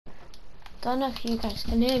don't know if you guys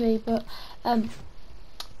can hear me, but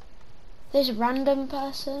this random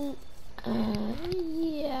person,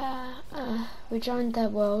 we joined their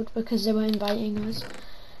world because they were inviting us,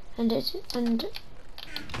 and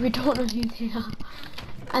we don't know who they are,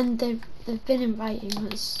 and they've been inviting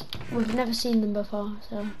us. We've never seen them before,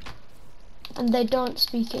 so, and they don't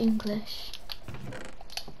speak English,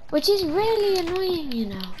 which is really annoying, you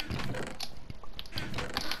know.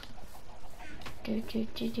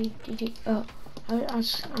 Oh, I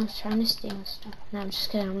was trying to steal stuff. No, I'm just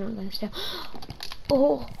kidding. I'm not going to steal.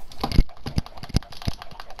 Oh.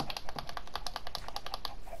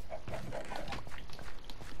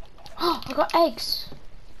 Oh, I got eggs.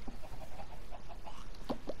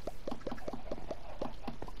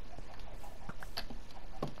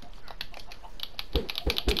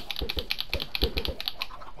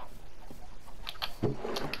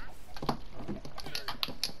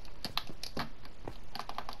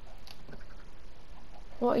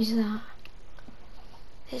 What is that?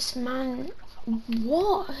 This man,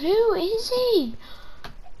 what? Who is he?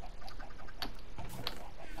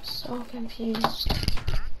 So confused.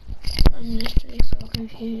 I'm literally so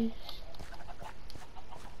confused.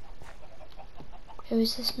 Who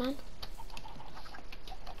is this man?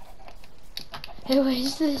 Who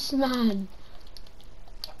is this man?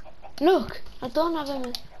 Look, I don't have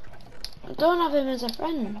him as a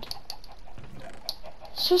friend.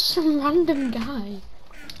 It's just some random guy.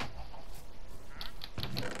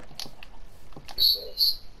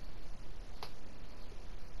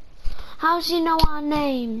 How does he know our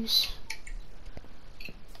names?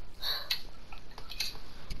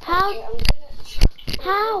 How?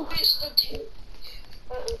 How? Okay,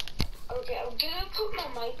 I'm gonna put my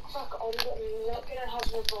mic back on, but I'm not gonna have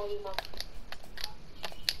the volume on.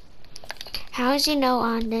 How does he know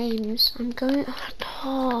our names? I'm going.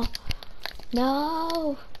 Oh,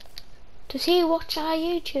 no. Does he watch our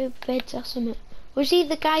YouTube vids or something? Was he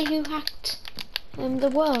the guy who hacked the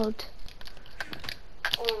world?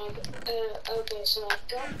 Okay, so I've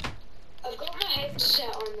got my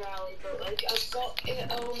headset on Rally, but like I've got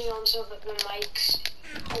it only on so that the mics,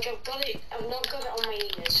 like I've not got it on my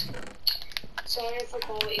ears. Sorry if the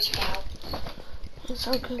quality's bad. I'm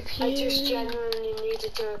so confused. I just genuinely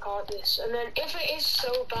needed to record this, and then if it is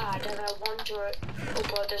so bad and I want to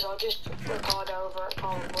upload this, I'll just record over it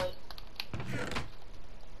probably,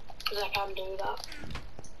 because I can do that.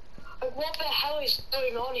 Like, what the hell is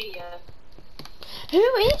going on here? Who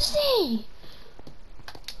is he?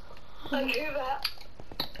 Like, who the hell?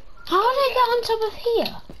 How did I get on top of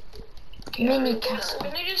here? Mini castle.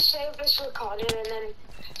 I'm gonna just save this recording and then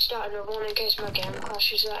start another one in case my game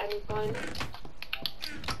crashes at any point.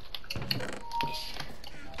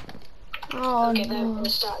 Oh okay, then no. we'll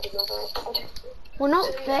start another recording. We're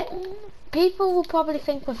not people will probably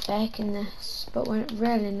think we're faking this, but we're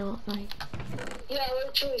really not. Like, yeah,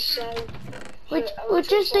 literally so. we're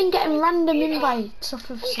just getting random invites off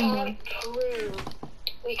of someone.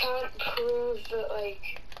 We can't prove that,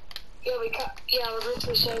 like, yeah, we can't, yeah, I was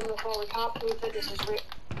literally saying before, we can't prove that this is real.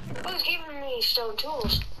 Oh, it's giving me stone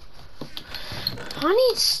tools. I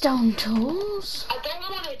need stone tools. I don't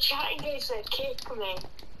want to chat in case they kick me,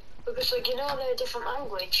 because, like, you know, they're a different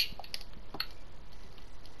language.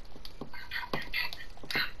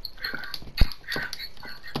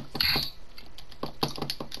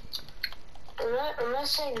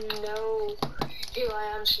 Unless they know who I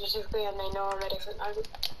am specifically and they know I'm a different language.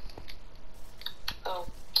 Oh.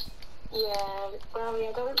 Yeah, well,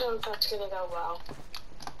 I don't know if that's gonna go well.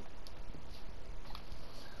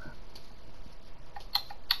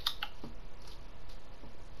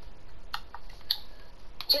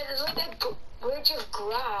 Yeah, there's like a bridge of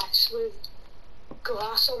grass with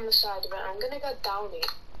glass on the side of it. I'm gonna go down it.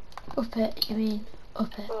 Up it, you mean?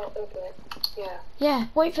 Up it. Oh, up it. Yeah. Yeah,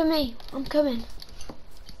 wait for me. I'm coming.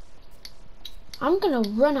 I'm gonna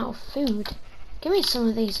run out of food. Give me some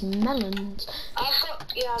of these melons. I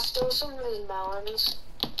stole some of these melons.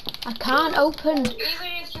 I can't open. Even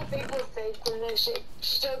if you think we're faking this, it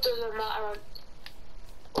still doesn't matter.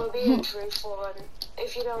 We're being truthful, and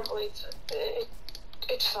if you don't believe it,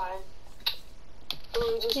 it's fine. But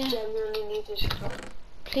we just genuinely need this.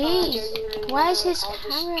 Please, where's his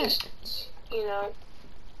carrot? Just, you know,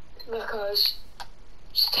 because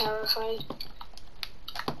it's terrifying.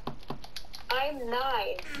 I'm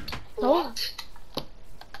 9. What?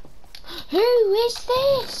 Who is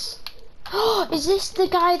this? Oh, is this the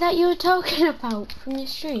guy that you were talking about from the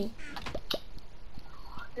street?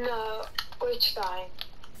 No, which guy?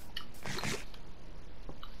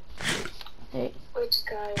 Hey. Which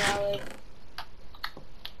guy, Rally?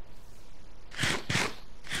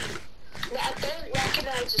 No, I don't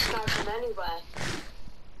recognize this guy from anywhere. everywhere.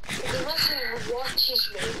 Unless he watches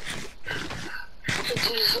me,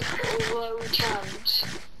 which is a low chance.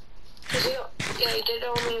 Because he did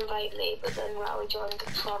only invite me, but then Rally joined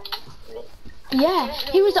from me. Yeah,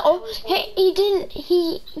 he was on. He didn't.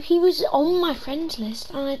 He was on my friends list,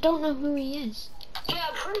 and I don't know who he is. Yeah,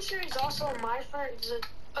 I'm pretty sure he's also on my friends.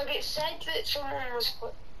 Like it said that someone was.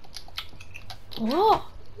 What?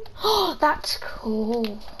 Oh, that's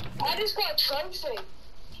cool. I just got a trophy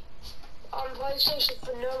on PlayStation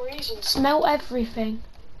for no reason. Smell everything.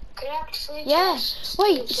 Can I actually? Yeah.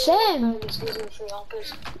 Wait, same.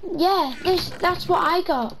 Yeah, that's what I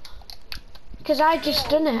got. Because I just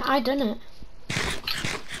done it. I done it.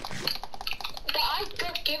 But I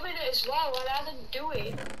got given it as well, and I didn't do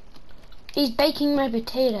it. He's baking my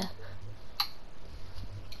potato.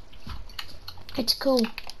 It's cool.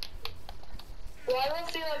 Well, I don't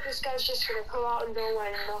feel like this guy's just gonna come out of nowhere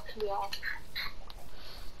and knock me off.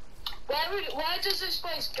 Where does this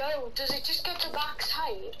place go? Does it just get to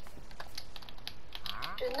backside?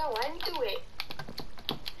 There's no end to it.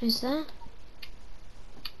 Is there?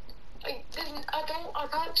 I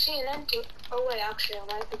can't see an end to it. Oh wait, actually I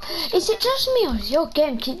might be close. Is it just me or does your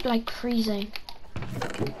game keep like freezing?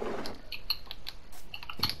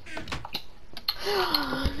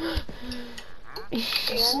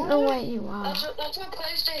 There's no way you are. That's my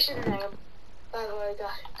PlayStation name, by the way,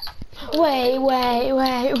 guys. Wait.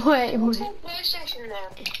 What's my PlayStation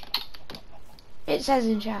name? It says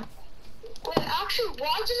in chat. Wait, actually,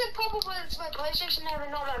 why does it pop up when it's my PlayStation name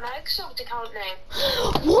and not my Microsoft account name?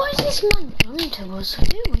 What is this man done to us?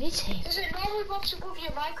 Who is he? Does it normally pop up with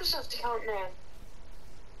your Microsoft account name?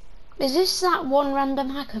 Is this that one random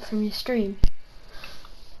hacker from your stream?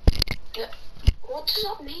 Yeah. What does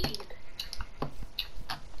that mean?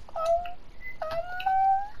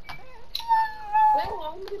 What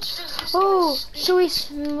language does this Oh, guy speak? so he's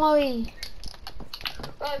smelly.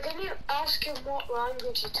 Can you ask him what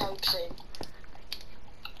language he types in?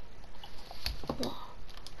 What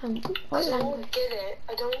I language? don't get it.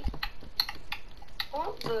 I don't.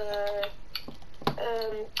 What the?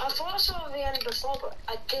 I thought I saw the end before, but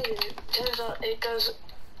I didn't. Turns out it goes.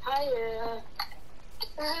 Hiya.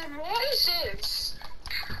 What is this?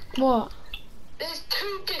 What? There's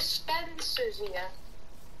 2 dispensers here.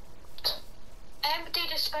 Empty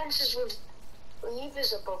dispensers with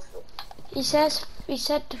levers above them. He said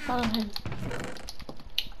to follow him.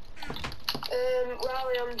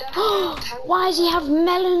 Rally, I'm definitely. Why does he have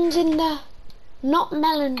melons in the not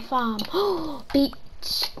melon farm?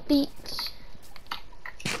 Beets.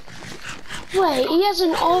 Wait, he has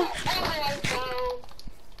an off.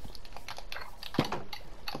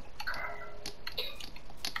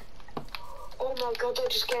 Oh my god, they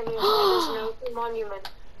just gave me a no monument.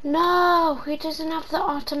 No, he doesn't have the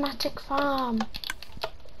automatic farm.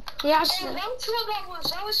 He has That's what that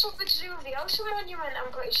was. That was something to do with the Ocean Monument,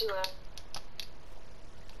 I'm pretty sure.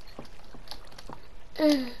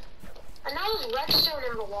 And now there's redstone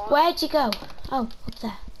in the water. Where'd you go? Oh, up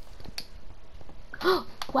there.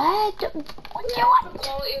 What do you want? The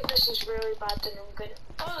quality of this is really bad, then I'm gonna.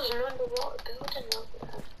 Oh, there's an underwater building over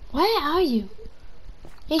there. Where are you?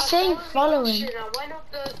 He's saying following. I went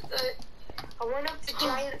up the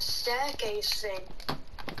giant staircase thing.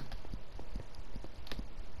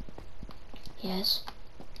 Yes.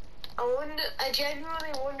 I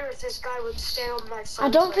genuinely wonder if this guy would stay on my friends I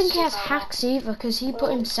don't think list he has if I hacks either, because he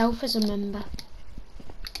put himself as a member.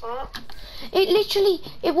 What?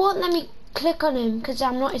 It won't let me click on him because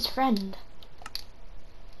I'm not his friend.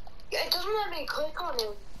 Yeah, it doesn't let me click on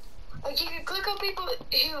him. Like, you can click on people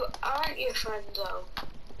who aren't your friend, though.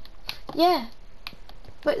 Yeah.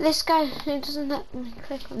 But this guy, it doesn't let me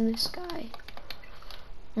click on this guy.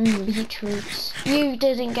 Beetroots. You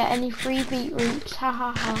didn't get any free beetroots, ha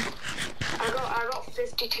ha ha. I got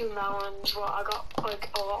 52 melons, well, I got, like,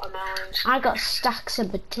 a lot of melons. I got stacks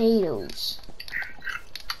of potatoes.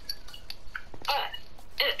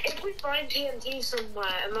 If we find TNT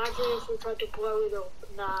somewhere, imagine if we tried to blow it up.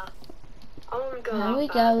 Nah. I wouldn't go Where are we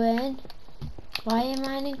that bad. going? Why am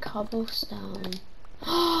I in cobblestone?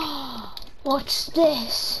 What's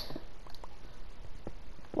this?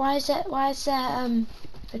 Why is there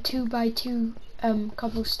a 2x2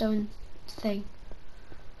 cobblestone thing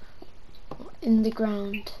in the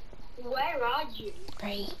ground? Where are you?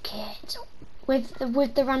 Break it. With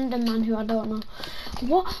the random man who I don't know.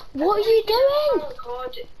 What are you doing?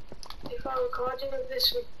 If I recorded of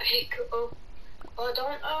this would pick up, I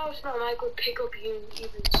don't know if my mic would pick up you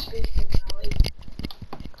even speaking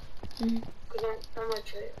now. Because I'm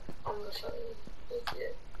actually on the phone with you.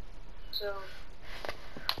 So.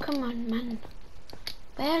 Come on, man.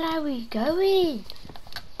 Where are we going?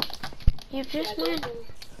 You've just I made. don't know.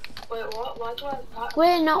 Wait, what? Why do I have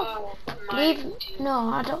We're not. Oh, Leave. mine too. No,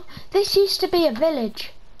 I don't. This used to be a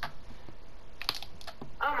village.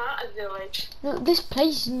 I'm at a village. No, this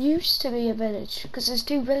place used to be a village because there's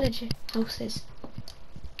 2 village houses.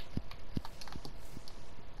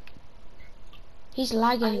 He's I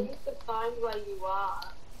lagging. need to find where you are.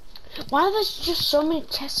 Why are there just so many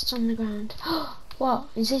chests on the ground? What?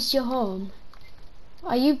 Is this your home?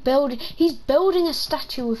 Are you building? He's building a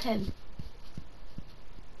statue of him.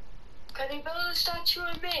 Can you build a statue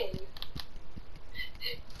of me?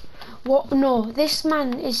 What? No, this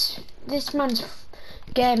man's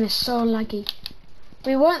game is so laggy.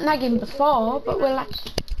 We weren't lagging before, but we're like.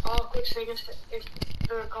 Awkward thing if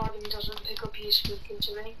the recording doesn't pick up you speaking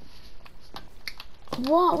to me.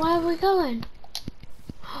 What? Where are we going?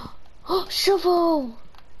 Oh, shovel!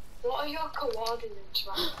 What are your coordinates,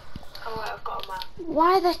 man? Oh wait, I've got a map.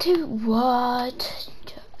 Why are there 2? What?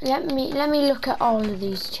 Let me look at all of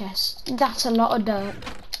these chests. That's a lot of dirt.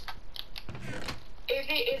 If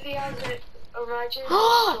he has it, imagine.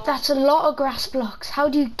 Oh, that's a lot of grass blocks. How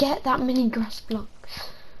do you get that many grass blocks?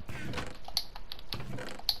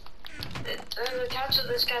 The chance that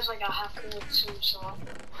this guy's like a hacker of some sort.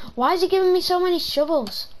 Why is he giving me so many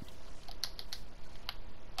shovels?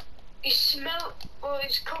 He's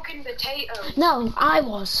cooking potatoes. No, I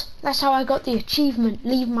was. That's how I got the achievement.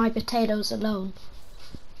 Leave my potatoes alone.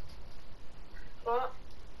 What?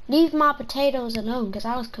 Leave my potatoes alone, because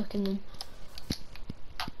I was cooking them.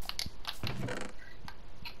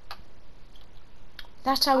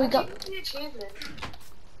 That's how we got. The achievement.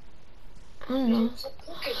 I don't know. It's like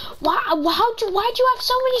cooking. Why do you have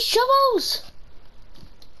so many shovels?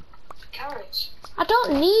 Carrots. I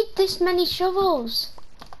don't need this many shovels.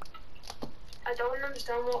 I don't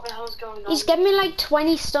understand what the hell's going on. He's giving me like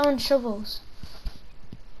 20 stone shovels.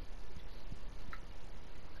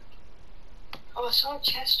 Oh, I saw a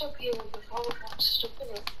chest up here before we got stuck in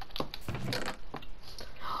it.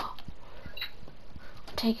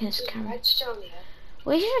 I'm taking his There's camera. redstone here.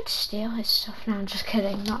 We should steal his stuff now. I'm just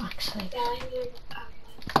kidding. Not actually.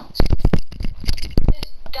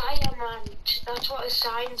 Diamond. That's what a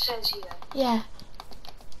sign says here. Yeah.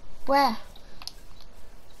 Where?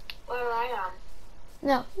 Where I am.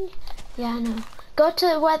 No. Yeah, I know. Go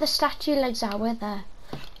to where the statue legs are. We're there.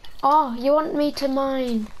 Oh, you want me to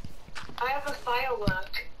mine? I have a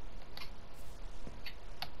firework.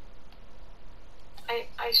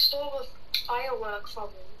 I stole a firework from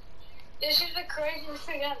him. This is the craziest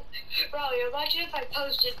thing ever. Riley, imagine if I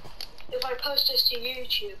post this to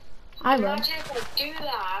YouTube. I will. Imagine if I do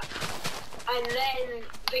that, and then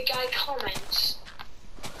the guy comments.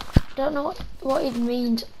 Don't know what it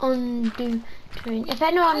means. Undo doing. If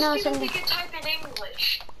anyone knows Ask him if something, he can type in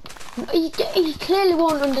English. he clearly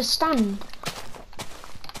won't understand.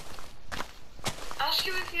 Ask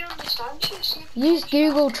him if he understands you. See if he Use types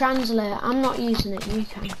Google Translate. I'm not using it. You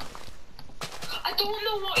can. I don't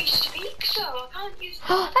know what he speaks, so I can't use.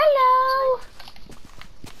 Hello.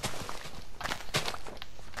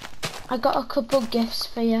 I got a couple gifts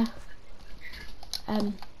for you.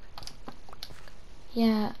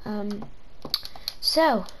 Yeah.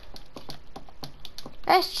 So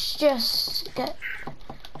let's just get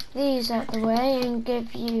these out the way and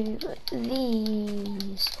give you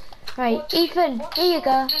these. Right, Ethan, here you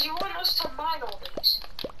go. Does he want us to mine all these?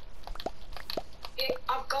 Yeah,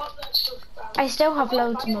 I've got that stuff. I still have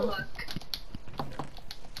loads more. Firework.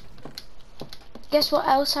 Guess what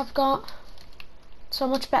else I've got? So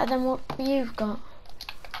much better than what you've got.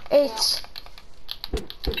 It's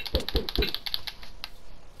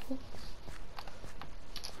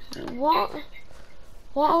what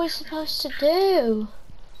are we supposed to do?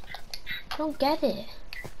 I don't get it.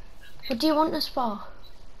 What do you want us for?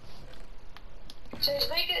 So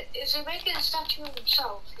is he making a statue of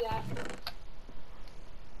himself? Yeah.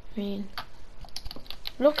 I mean,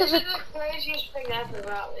 look at This the. is the craziest thing ever,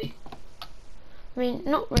 Riley. I mean,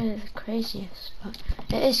 not really the craziest, but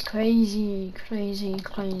it is crazy.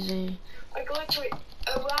 Like literally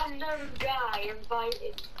a random guy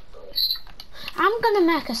invited us. I'm gonna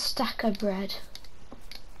make a stack of bread.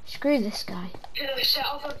 Screw this guy. Set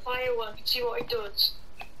off a firework and see what he does.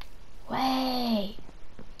 Wait.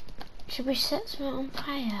 Should we set something on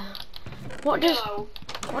fire? What does? No,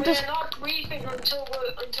 What we're does? not grieving until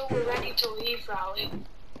we're ready to leave, Riley.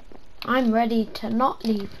 I'm ready to not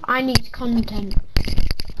leave. I need content.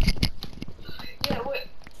 Yeah,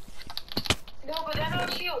 no, but then I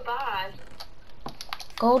would feel bad.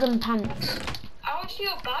 Golden pants. I would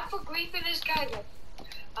feel bad for grieving this guy.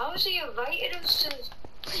 How is he invited us to?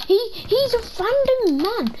 He's a random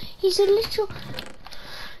man. He's a literal.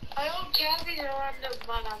 I don't care if he's a random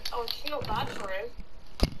man. I would feel bad for him.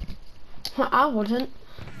 I wouldn't.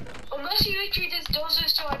 Unless he literally just does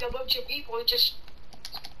this to like a bunch of people, he just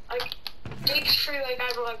like digs through like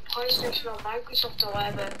either like PlayStation or Microsoft or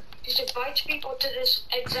whatever. Just invites people to this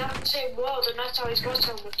exact same world, and that's how he's got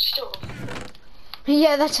so much stuff.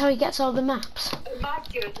 Yeah, that's how he gets all the maps.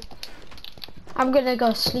 Imagine. I'm gonna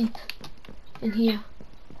go sleep in here.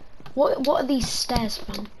 What are these stairs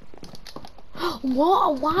from?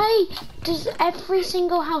 What? Why does every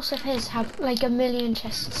single house of his have like 1,000,000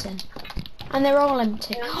 chests in? And they're all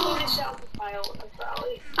empty. Yeah, I'm gonna set up a file at the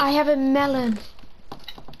valley. I have a melon.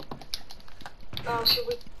 Oh, should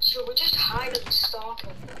we just hide and stalk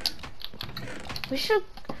him? We should.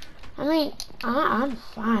 I mean, I'm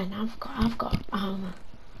fine. I've got armor.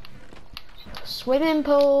 Swimming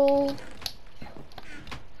pool.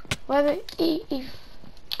 Where if?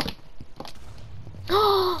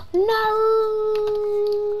 Oh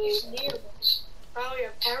no! He's near us. Valley,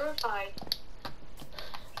 I'm terrified.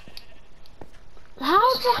 How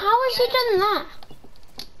has he done that?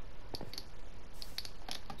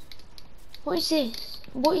 What is this?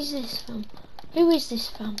 What is this from? Who is this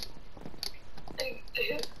from? Who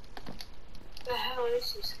the hell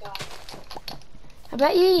is this guy? I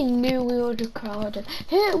bet you he knew we would record it.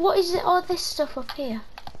 Who? What is it? All this stuff up here.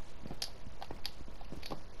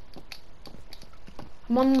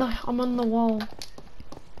 I'm on the wall.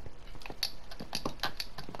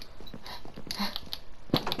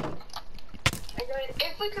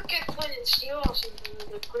 If we could get flint and steel or something,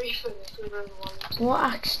 we would agree for this if we really wanted to. What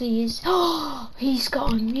actually is? Oh, he's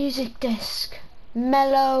got a music disc.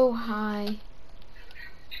 Mellow high.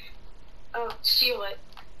 Oh, steal it.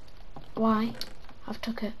 Why? I've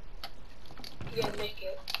took it. Yeah, make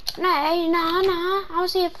it. Nah. I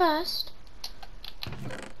was here first.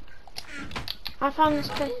 I found this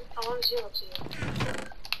place. I want to see what's here.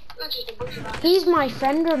 It's just a bunch of that. He's my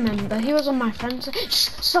friend, remember? He was on my friend's. Shh,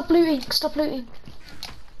 stop looting. Stop looting.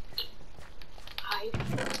 Hide.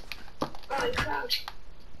 Right, crouch.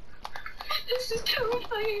 This is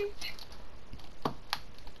terrifying.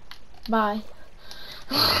 Bye.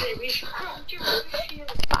 Baby, crouch your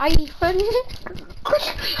shield. Bye, friend.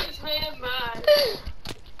 He's made him mad.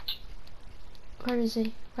 Where is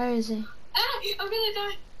he? Where is he? Ah, I'm gonna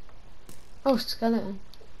die. Oh, skeleton.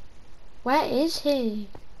 Where is he?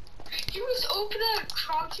 He was over there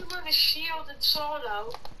crouching with a shield and sword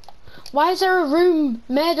out. Why is there a room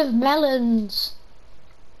made of melons?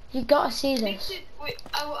 You gotta see this.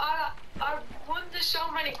 I wonder so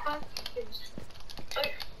many questions.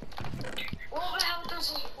 Like, what the hell does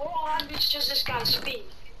this, what language does this guy speak?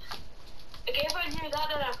 Okay, if I knew that,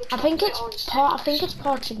 then I could. I think it's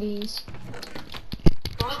Portuguese.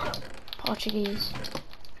 What? Portuguese.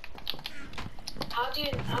 How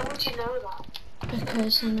would you know that?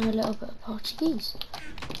 Because I know a little bit of Portuguese.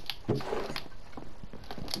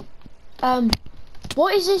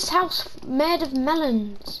 What is this house made of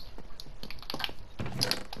melons?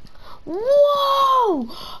 Whoa!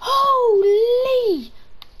 Holy!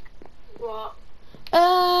 What?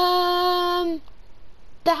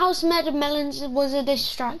 The house made of melons was a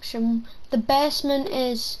distraction. The basement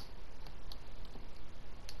is.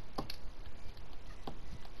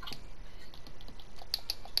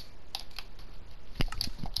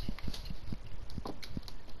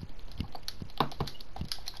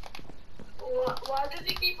 Why do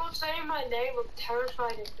they keep on saying my name? I'm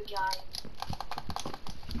terrified of the guy.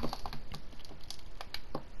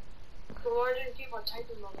 Why do they keep on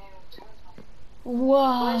typing my name? I'm terrified.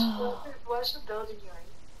 Whoa! Where's the building you're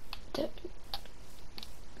in?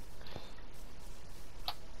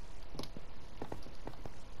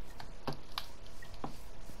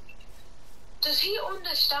 Does he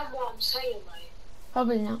understand what I'm saying, mate?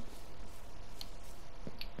 Probably not.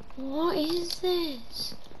 What is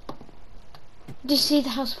this? Do you see the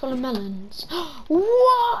house full of melons?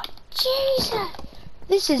 What? Jesus!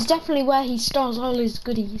 This is definitely where he stores all his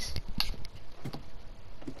goodies.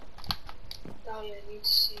 Oh yeah, I need to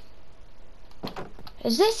see.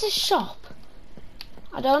 Is this a shop?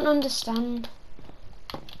 I don't understand.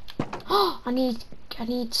 Oh, I need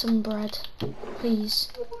some bread, please.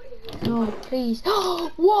 No, please.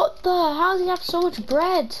 Oh, what the? How does he have so much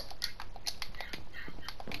bread?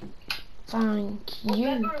 Thank you.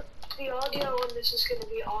 Remember, the audio on this is going to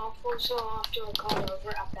be awful, so I'll have to record over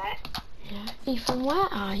it, I bet. Yeah. Ethan, where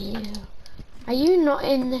are you? Are you not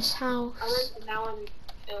in this house? Now I'm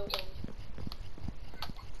building.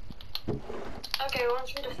 Okay,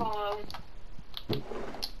 wants me to follow.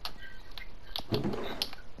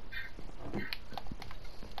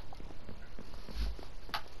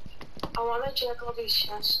 I want to check all these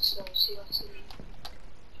chests though, see what's in them.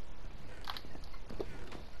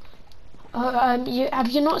 Have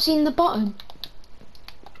you not seen the bottom?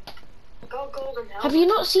 I got golden helmet. Have you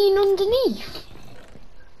not seen underneath?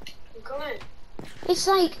 I'm coming. It's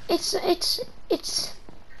like it's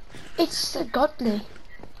godly.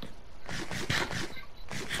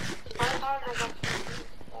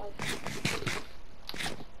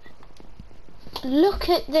 Look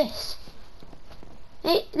at this.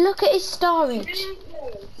 Look at his storage.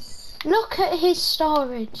 Look at his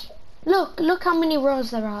storage. Look how many rows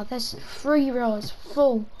there are. There's 3 rows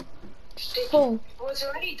full. Just full. Was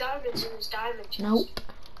there any diamonds in his diamond chest? Nope.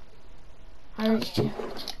 I reached you.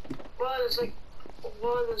 Well, there's like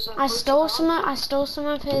I stole some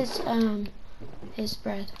of his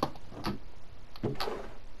bread.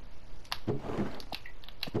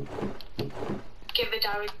 Give it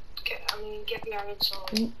Aaron. Give me Aaron sword.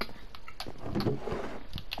 Yoink.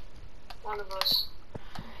 One of us.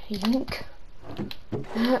 Yoink.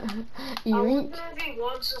 I Yoink. wonder if he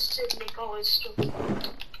wants us to make all his stuff.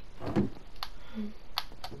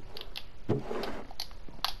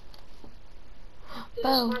 Does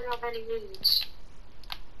Bow. this one have any roots?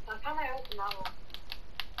 How can I open that one?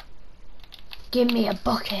 Give me a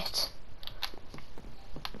bucket.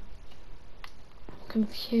 I'm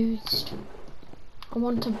confused. I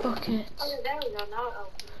want a bucket. Oh, there we go. Now it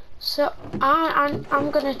opens. So I'm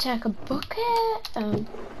gonna take a bucket.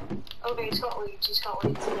 Okay, it's got leads. It's got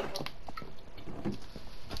leads.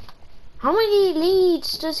 How many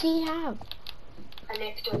leads does he have? I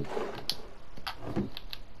nicked him.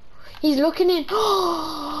 He's looking in.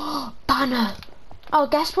 Banner. Oh,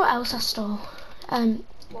 guess what else I stole?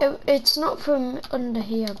 It's not from under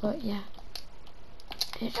here, but yeah.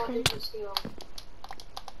 It's What from. did you steal?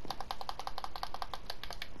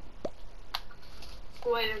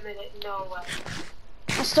 Wait a minute. No way.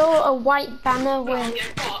 I stole a white banner with.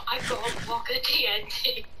 I got a block of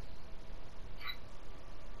TNT.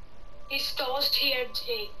 He stores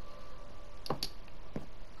TNT.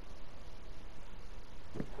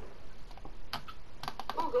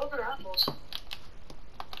 Oh, golden apples.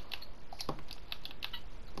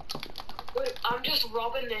 Wait, I'm just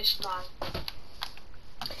robbing this man.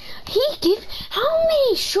 How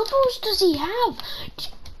many shovels does he have?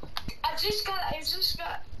 Is this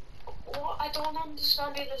guy, what? I don't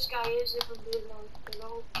understand who this guy is if I'm being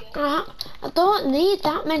honest. I don't need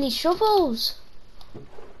that many shovels.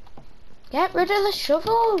 Get rid of the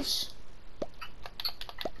shovels.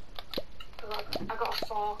 I got a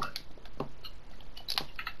fork.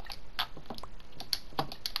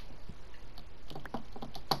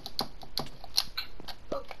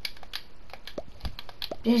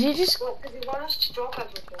 Did you just? What, did he want us to drop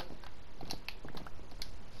everything?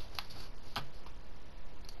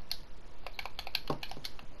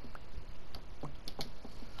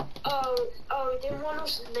 Oh, he didn't want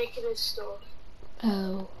us making his stuff.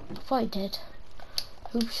 Oh, I thought he did.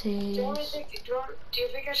 Oopsies. Do you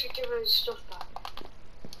think I should give him his stuff back?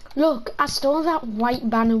 Look, I stole that white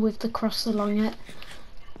banner with the cross along it.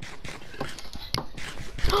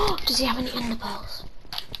 Oh, does he have any ender pearls?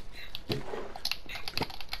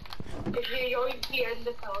 If you yoink the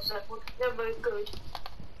ender pearls, they're very good.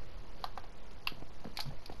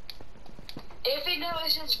 If he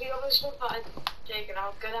notices the other stuff that I've taken,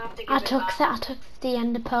 I'm gonna have to give it back. I took the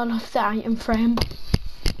ender pearl off the item frame.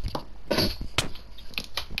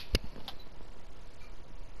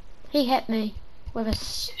 He hit me with a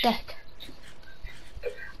stick.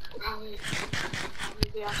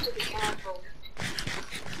 We have to be careful.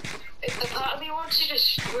 A part of me wants to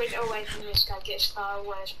just sprint away from this guy, get as far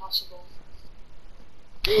away as possible.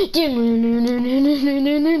 Please.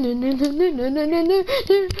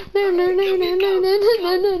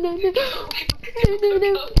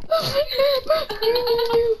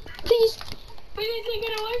 We need to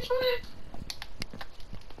get away from it.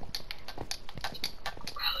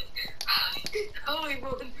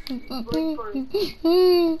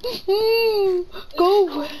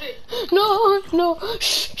 Go. No.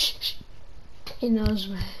 Shh. He knows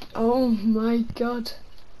me. Oh my god.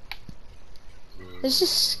 This is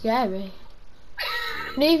scary.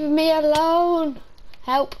 Leave me alone.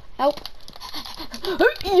 Help. Yeet.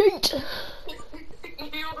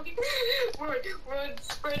 Run,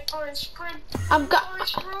 sprint. I've got.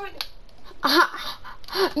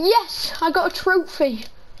 Yes, I got a trophy.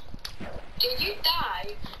 Did you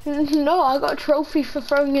die? No, I got a trophy for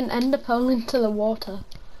throwing an ender pearl into the water.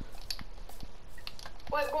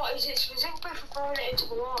 Wait, what is it specifically for throwing it into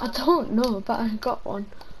the water? I don't know, but I got one.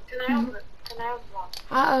 Can I have it? Can I have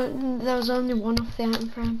one? There was only one off the item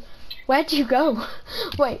frame. Where'd you go?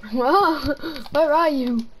 Wait, where are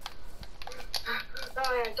you?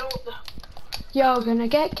 I don't know. You're gonna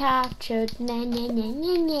get captured. Nah, nah, nah,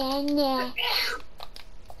 nah, nah, nah.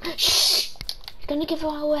 Shh! You're gonna give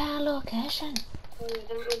away our location. Oh, I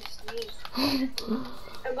don't really sneeze.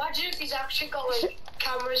 Imagine if he's actually got like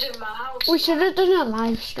cameras in my house. We should have done a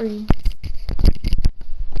live stream.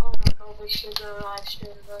 Oh my god, we should do a live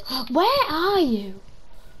stream of this. Where are you?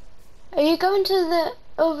 Are you going to the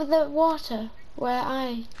over the water where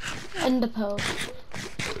I end the pole?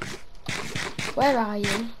 Where are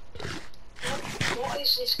you? What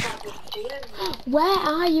is this guy doing? Where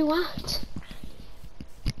are you at?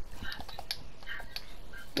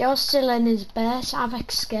 You're still in his base. I've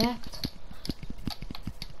escaped.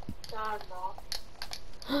 No, I'm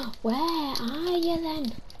not. Where are you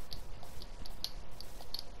then?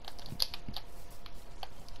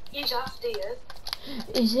 He's after you.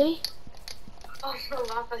 Is he? Oh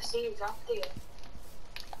no, I see he's after you.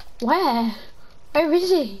 Where? Where is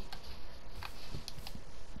he?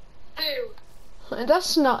 Who?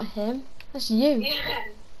 That's not him. That's you. Yeah,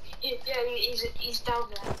 he's down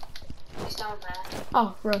there. He's down there.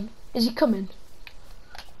 Oh, run. Is he coming?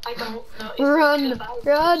 I don't know. Run!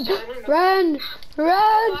 Run! Run!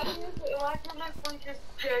 Run! Imagine if we just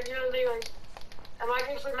genuinely like,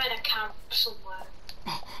 imagine if we made a camp somewhere.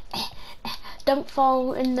 Don't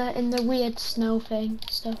fall in the weird snow thing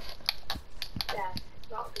stuff. Yeah,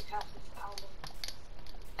 that would be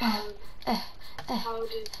how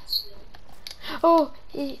did it snow? Oh,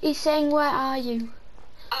 he's saying where are you?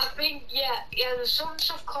 I think yeah, there's some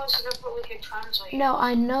stuff close enough that we can translate. No,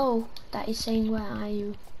 I know that he's saying where are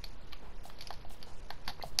you.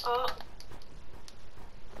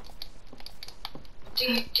 Do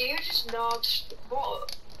you just know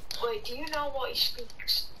what? Wait, do you know what he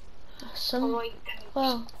speaks? Some. Or, like,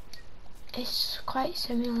 Well, it's quite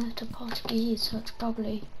similar to Portuguese, so it's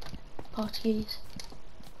probably Portuguese.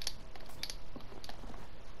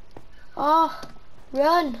 Oh,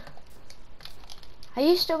 run! Are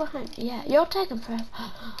you still behind? Yeah, you're taking forever.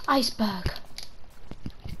 Iceberg.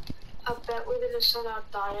 I bet within a sun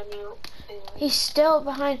I'd die anyway. He's still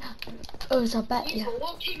behind us, I bet He's you.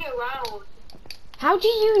 looking around. How do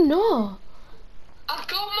you know? I've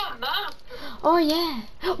got my map. Oh yeah.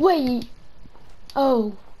 Wait.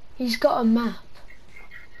 Oh, he's got a map.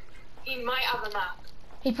 He might have a map.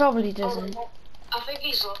 He probably doesn't. Oh, I think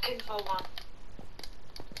he's looking for one.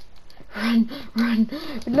 Run, run.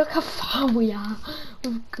 Look how far we are.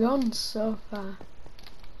 We've gone so far.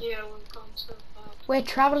 Yeah, we've gone so far. We're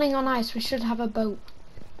travelling on ice. We should have a boat.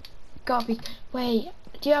 Gotta be. Wait,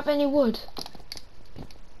 do you have any wood?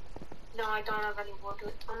 No, I don't have any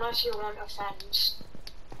wood. Unless you want a fence.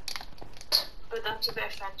 But that's a bit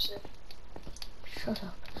offensive. Shut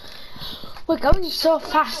up. We're going so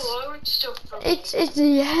fast. It's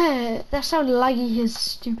yeah. That's how laggy his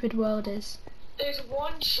stupid world is. There's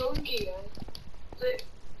one chunk here that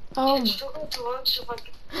Oh. struggle to load stuff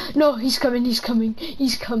like. No, he's coming. He's coming.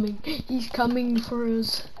 He's coming. He's coming for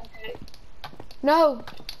us. Okay. No,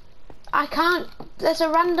 I can't. There's a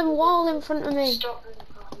random wall in front of me. Stop and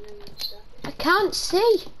stuff. I can't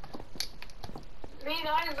see. Me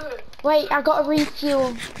neither. Wait, I gotta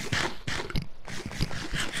refuel.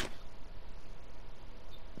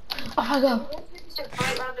 Off I go. To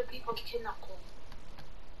fight random people to kidnap them.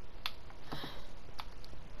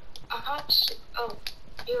 I can't see. Oh,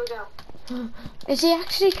 here we go. Is he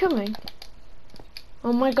actually coming?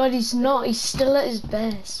 Oh my god, he's not. He's still at his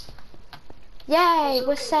base. Yay,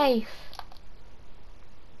 we're safe.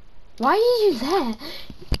 Why are you there?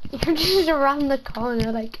 You're just around the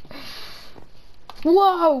corner, like.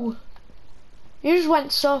 Whoa! You just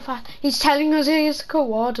went so fast. He's telling us his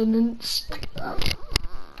coordinates. I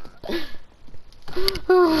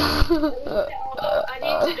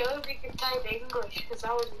need to know if you can type English, because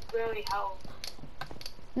that would really help.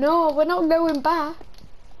 No, we're not going back.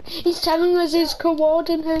 He's telling us his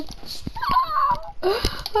coordinates.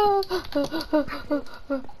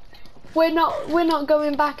 We're not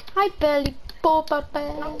going back. Hi, Billy Boba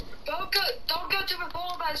Bear. Don't go to the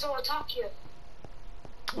ball bears or attack you.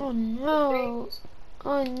 Oh no.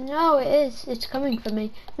 Oh no, it is. It's coming for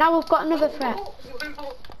me. Now we've got another threat.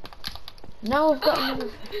 Now we've got another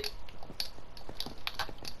threat.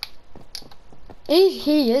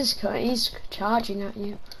 He is coming. He's charging at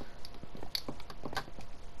you.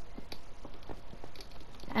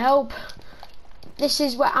 Help. This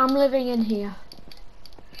is where I'm living in here.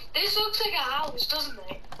 This looks like a house, doesn't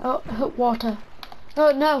it? Oh, water.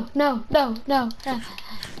 Oh no, no, no, no. No.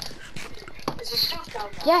 There's a stuff down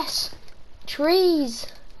there. Yes. Trees.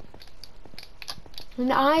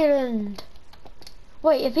 An island.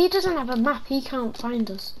 Wait, if he doesn't have a map, he can't find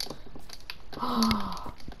us.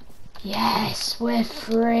 Oh, yes, we're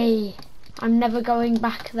free. I'm never going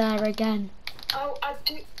back there again. Oh, I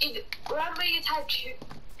do. Remember you typed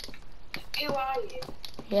who are you?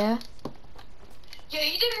 Yeah? Yeah,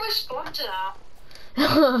 he didn't respond to that.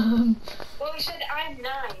 Well, he said I'm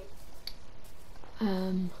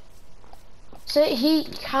 9. So he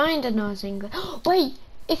kind of knows English. Wait,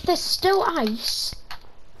 if there's still ice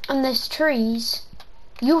and there's trees,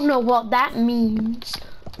 you know what that means.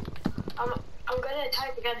 I'm gonna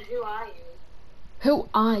type again. Who are you? Who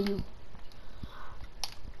are you?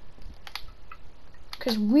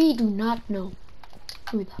 Because we do not know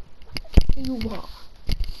who you are.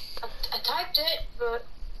 I typed it, but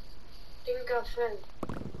didn't go through.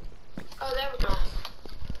 Oh, there we go.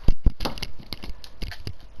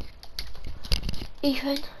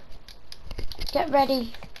 Ethan, get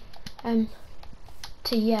ready.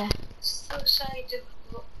 So sorry to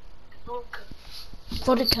vodka.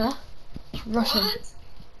 Vodka. It's Russian. What?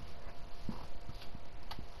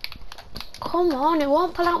 Come on, it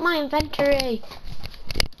won't pull out my inventory.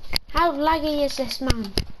 How laggy is this,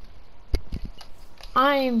 man?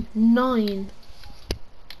 I'm 9.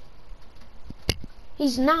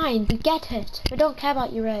 He's 9, we get it. We don't care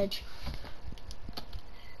about your age.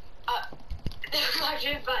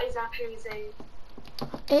 Imagine if that is actually his age.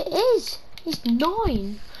 It is. He's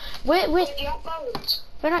 9. We're Do you have bones?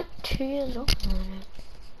 we're like 2 years old.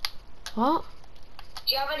 What?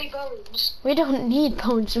 Do you have any bones? We don't need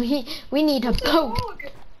bones. We need a boat.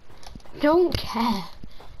 Don't care.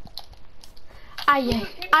 Are you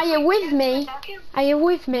with me? Are you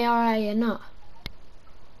with me or are you not?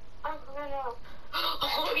 I'm coming out.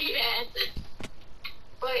 Oh yeah.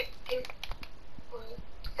 Wait.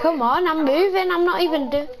 Come on, I'm moving. I'm not even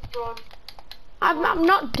doing. I'm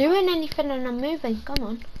not doing anything and I'm moving. Come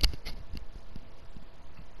on.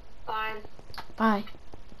 Fine. Bye.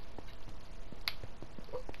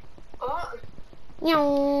 What?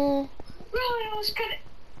 No. Really, I was gonna.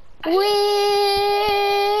 Whee!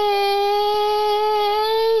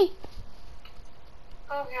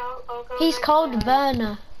 Okay, I'll go. He's next called time.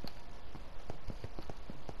 Werner.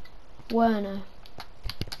 Werner.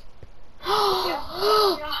 Yeah.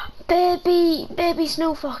 Baby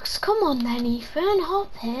snow fox. Come on then, Ethan.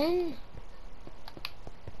 Hop in.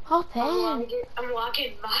 Hop in. I'm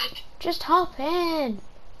lagging mad. Just hop in.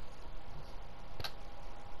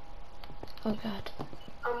 Oh god.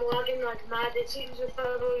 I'm lagging like mad. It seems as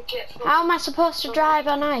though we get. How am I supposed to drive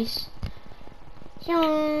on ice? This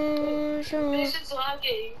is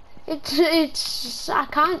lagging. It's I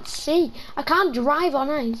can't see. I can't drive on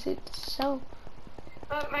ice. It's so.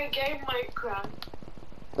 My game might crash.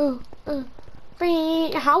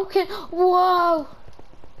 Free. How can? Whoa.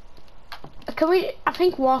 Can we? I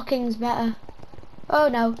think walking's better. Oh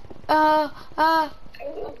no. No,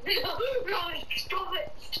 stop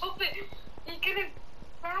it! Stop it! You're gonna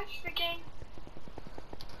crash the game.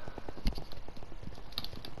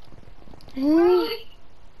 Really?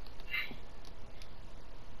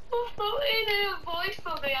 Put in a voice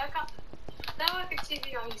for me. I can't. Now I can see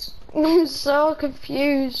the ice. I'm so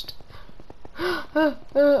confused.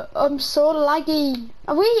 I'm so laggy.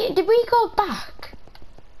 Did we go back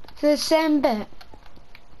to the same bit?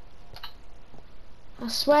 I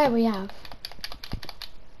swear we have.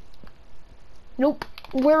 Nope,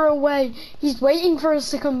 we're away. He's waiting for us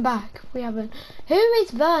to come back. We haven't. Who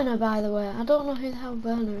is Werner, by the way? I don't know who the hell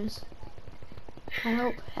Werner is.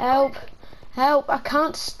 Help, help, help. I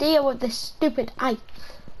can't steer with this stupid ice.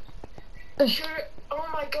 Oh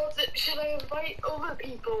my god, should I invite other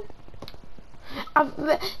people?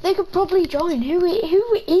 They could probably join. Who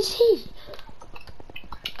is he?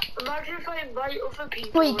 Imagine if I invite other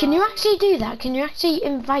people. Wait, can you actually do that? Can you actually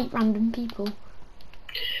invite random people?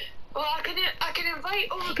 Well, I can invite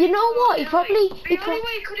other people. You know what? The only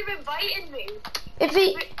way he could have invited me.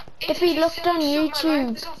 If he looked on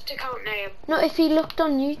YouTube. No, if he looked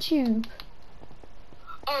on YouTube.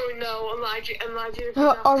 Oh no, imagine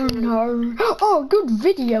Oh no. Oh, good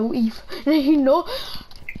video, Eve. He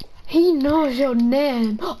knows your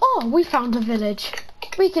name. Oh, we found a village.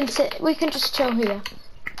 We can just chill here.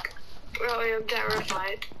 Really, I'm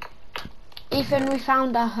terrified. Ethan, we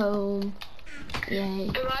found our home. Yay.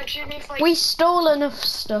 Imagine if we stole enough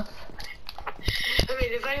stuff. I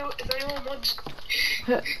mean, if anyone wants...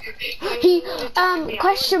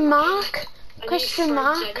 Question mark? Question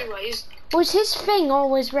mark? Anyways. Was his thing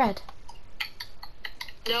always red?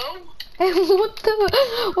 No. What did...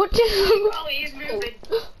 Oh, he's moving.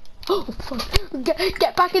 Oh, fuck.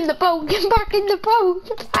 Get back in the boat. Get back in the boat.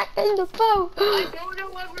 Get back in the boat. I don't know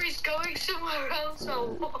whether he's going somewhere else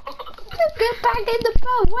or what. Get back in the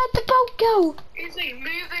boat. Where'd the boat go? He's like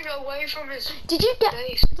moving away from his Did you get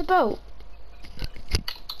base. the boat?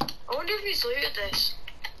 I wonder if he's looted this.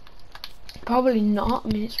 Probably not. I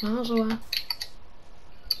mean, it's miles away.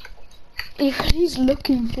 Even he's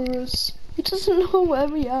looking for us. He doesn't know where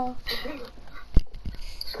we are.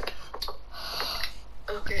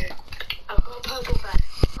 Okay. I've got a purple bag.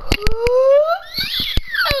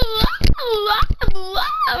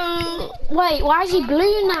 Wait, why is he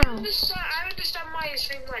blue now? I understand why his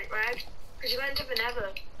thing went red. Because he went to the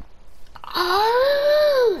nether.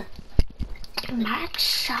 Oh, makes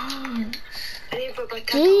sense. I need to put my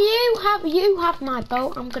Do you have my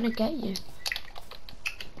boat? I'm gonna get you.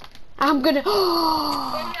 I'm gonna.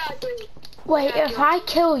 Oh, yeah, I do. Wait, Yeah, if I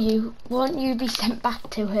kill you, won't you be sent back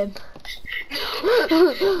to him?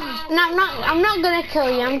 No, I'm not gonna kill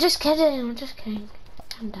you. I'm just kidding.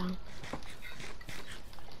 Calm down.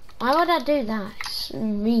 Why would I do that? It's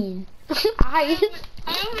mean. I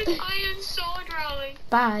have an iron sword, Raleigh.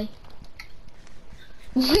 Bye.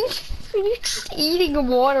 You're just eating a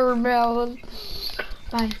watermelon.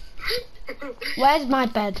 Bye. Where's my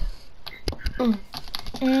bed? Oh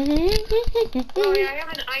yeah, I have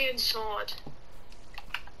an iron sword.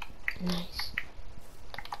 Nice.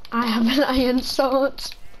 I have an iron sword.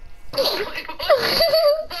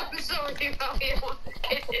 I'm sorry about you.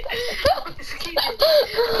 I'm just kidding.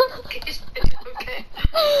 Okay.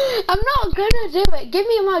 I'm not gonna do it.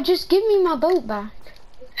 Just give me my boat back.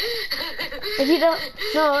 If you don't,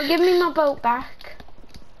 no, give me my boat back.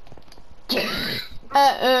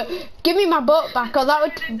 Give me my boat back, or that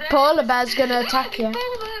would polar bear's gonna attack you.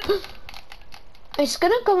 It's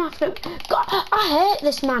gonna come after. God, I hate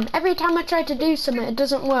this man. Every time I try to do something, it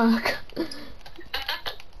doesn't work.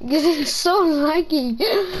 Because it's so laggy.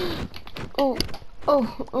 Oh. What?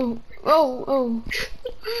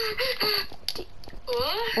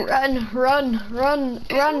 Run.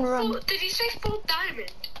 Did he say full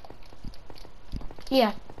diamond?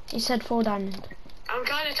 Yeah, he said 4 diamond. I'm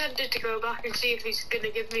kind of tempted to go back and see if he's gonna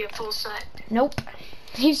give me a full set. Nope.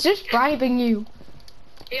 He's just bribing you.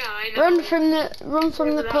 Yeah, I know. Run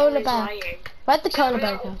from the polar bear. Where'd the polar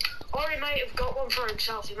bear go? Or he might have got one for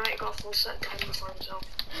himself. He might have got a full set diamond for himself.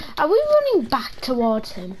 Are we running back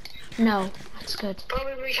towards him? No, that's good. I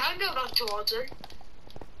mean, we can go back towards him.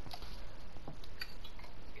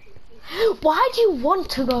 Why do you want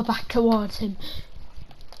to go back towards him?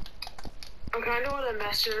 I kind of want to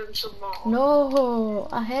mess with him some more. No,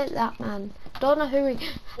 I hate that man. Don't know who he...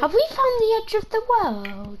 Have we found the edge of the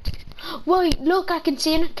world? Wait, look, I can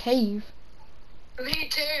see in a cave. Me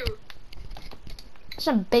too. It's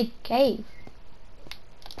a big cave.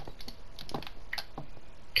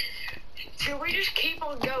 Should we just keep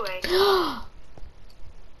on going?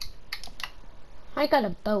 I got a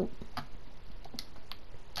boat.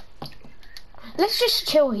 Let's just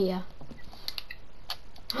chill here.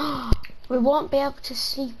 We won't be able to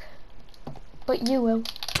sleep, but you will.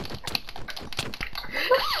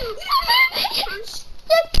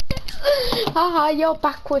 Haha, you're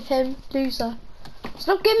back with him, loser.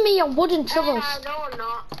 Stop giving me your wooden shovels. No, I'm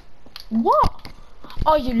not. What?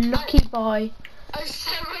 Oh, you lucky boy. I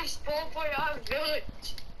set my spawn point out of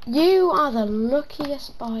village. You are the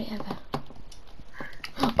luckiest boy ever.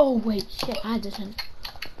 Oh wait, shit, I didn't.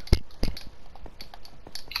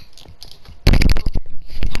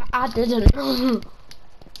 I didn't. Wait,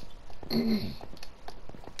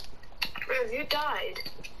 have you died?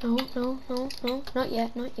 No, not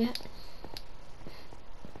yet.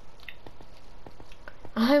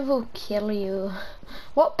 I will kill you.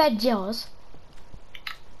 What bed's yours?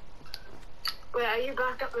 Wait, are you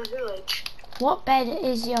back at the village? What bed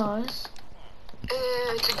is yours?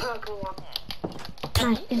 It's a purple one.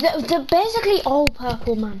 Right, they're basically all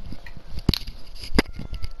purple, man.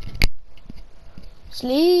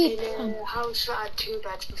 Sleep, In a house that had 2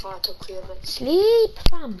 beds before I took the other. Sleep,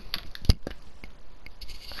 fam.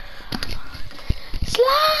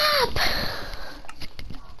 Slap!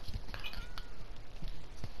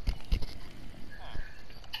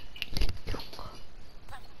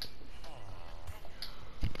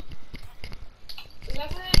 I'm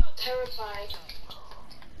definitely not terrified.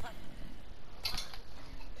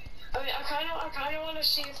 I mean, I kind of want to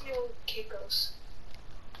see if you'll kick us.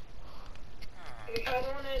 I kind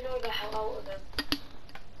of want to know the hell out of them.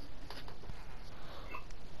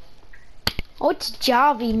 What's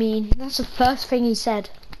Jarvie mean? That's the first thing he said.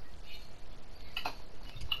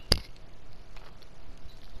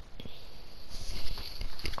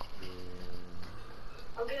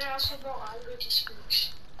 I'm gonna ask him what language he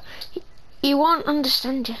speaks. He won't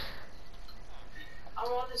understand you. I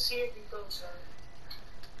want to see if he goes there.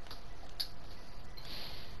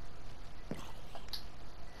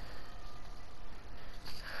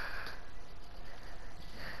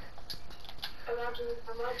 Imagine if I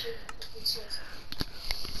Imagine if it says.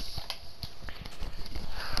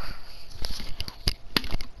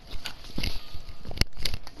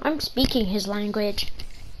 I'm speaking his language.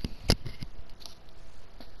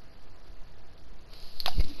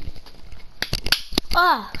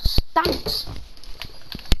 Ah, stunts.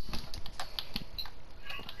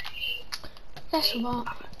 Guess what?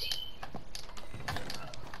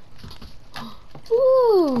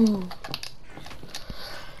 Ooh.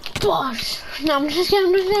 Gosh. No, I'm just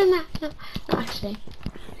gonna do that. No, actually.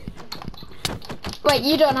 Wait,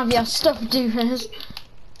 you don't have your stuff, do you?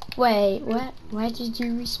 Wait, where did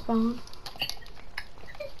you respawn?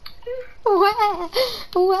 Where?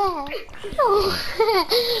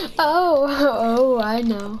 Oh, I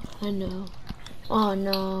know. Oh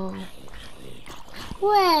no.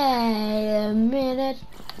 Wait a minute.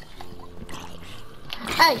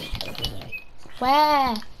 Hey!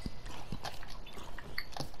 Where?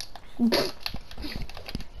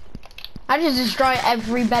 I just destroy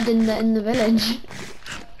every bed in the village.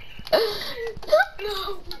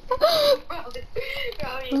 No! Bro, you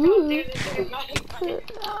can't do this to me.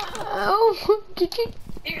 Oh, did you?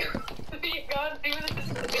 You can't do this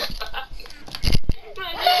to me. Man, you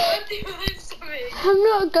can't do this to me. I'm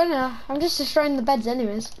not gonna. I'm just destroying the beds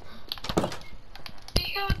anyways. You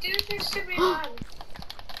can't do this to me, man.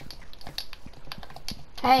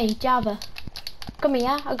 Hey, Java. Come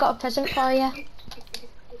here, I got a present for you.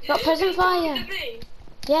 Got a present for you.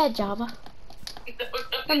 Yeah, Java.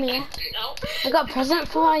 Come here. No. I got a present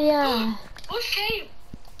for you. Lush cave.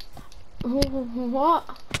 What?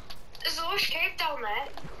 There's a lush cave down there.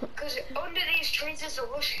 Because under these trees there's a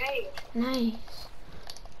lush cave. Nice.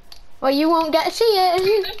 Well, you won't get to see it. No.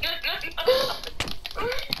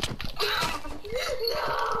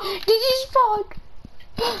 Did you spawn?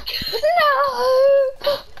 No.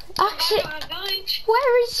 Actually,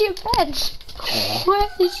 where is your bed? Where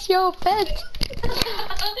is your bed?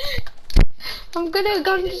 I'm gonna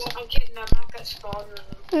go. I'm kidding, I'm back at spawn.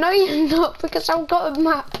 No, you're not, because I've got a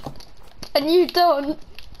map, and you don't.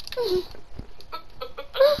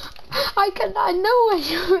 I know where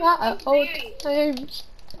you're at all times.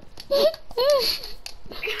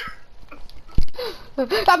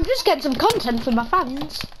 I'm just getting some content for my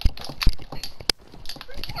fans.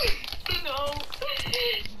 No.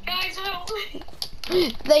 Guys, help.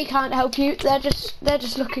 They can't help you. They're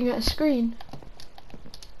just looking at a screen.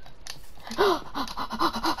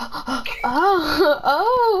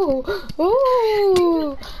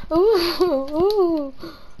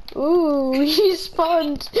 Ooh, you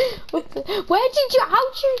spawned. Where did you?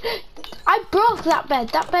 How'd you? I broke that bed.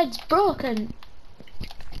 That bed's broken.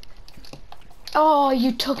 Oh,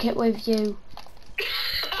 you took it with you.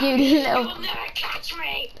 You little. You'll never catch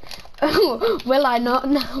me. Will I not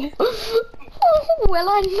now? Will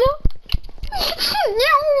I not?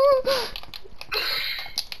 No.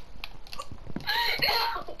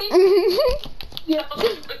 Yeah.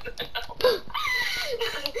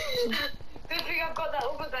 Good thing I've got that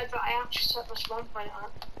other bed that I actually set my spawn point on.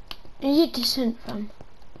 You didn't, fam.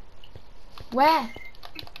 Where?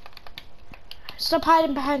 Stop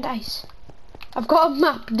hiding behind ice. I've got a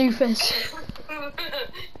map, doofus.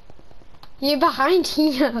 You're behind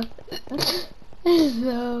here.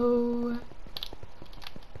 No.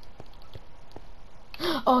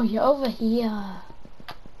 Oh, you're over here.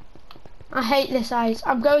 I hate this ice.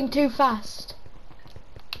 I'm going too fast.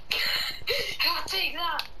 I'll take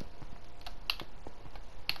that.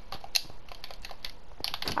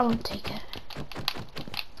 I won't take it.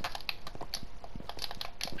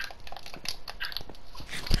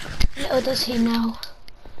 Little does he know.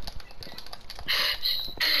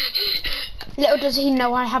 Little does he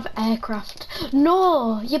know I have aircraft.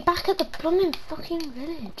 No, you're back at the plumbing fucking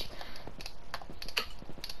village.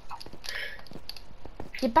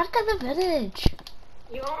 You're back at the village.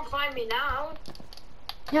 You won't find me now.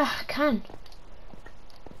 Yeah, I can.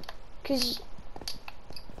 Cause.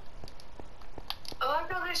 Oh, I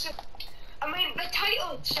know this. I mean, the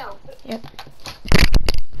title itself. Yep.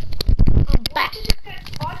 Why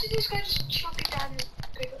did this guy just chuck it down?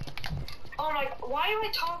 Oh my! Why am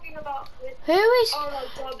I talking about? Who is Oh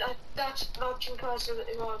my god! That's not the person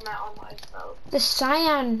who I met on my phone. the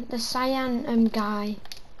Cyan guy?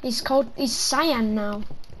 He's Cyan now.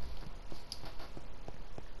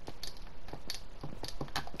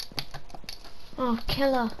 Oh,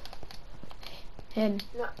 kill her. Him.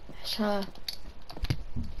 No. It's her.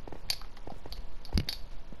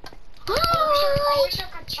 I wish I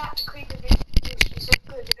could chat to Creepy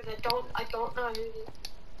specifically because I don't know who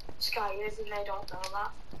this guy is and they don't know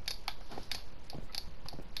that.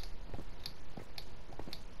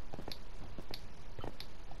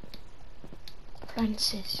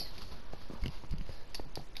 Francis.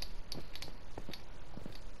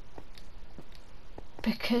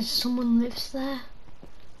 Because someone lives there.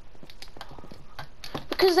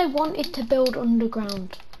 Because they wanted to build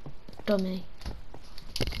underground, dummy.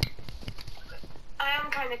 I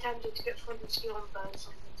am kind of tempted to get flint and steel and burn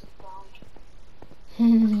something to the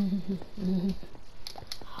ground.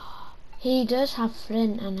 He does have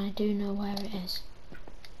flint, and I do know where it is.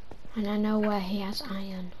 And I know where he has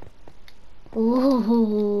iron.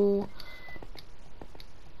 Ooh.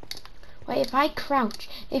 Wait, if I crouch,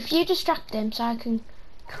 if you distract him so I can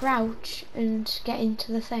crouch and get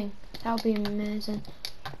into the thing, that would be amazing.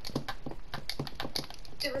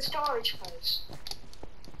 To the storage place.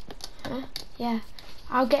 Huh? Yeah.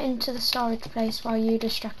 I'll get into the storage place while you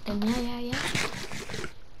distract him. Yeah.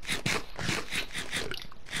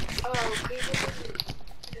 Oh,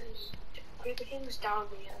 Creeper King's down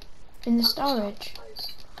here. In the storage?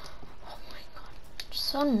 Oh my god.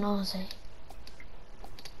 So nosy.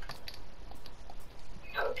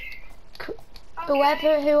 Okay.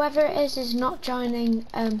 Whoever it is not joining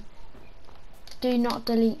do not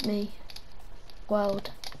delete me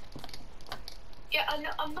world. Yeah,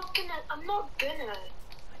 I'm not gonna.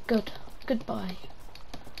 Good boy.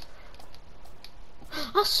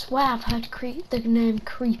 I swear I've heard the name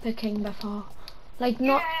Creeper King before. Like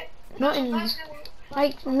not in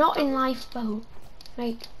Lifeboat.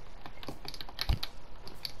 Like.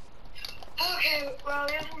 Okay, well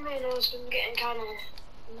the other main has been getting kind of.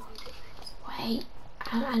 Wait,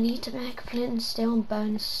 I need to make flint and steel and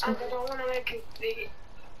burn I stuff. don't want to make it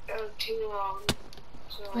too long.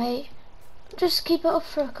 So. Wait, just keep it up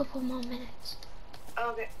for a couple more minutes.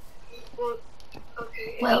 Okay. Well,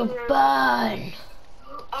 okay. Well, burn.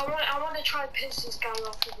 I want to try piss this guy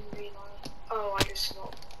off with him being on it. Oh, I guess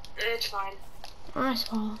not. It's fine. I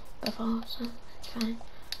saw before, so it's fine.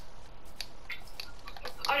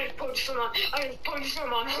 I just punched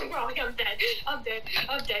him on.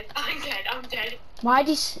 I'm dead. Why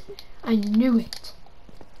did I knew it.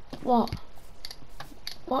 What?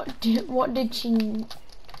 What did she?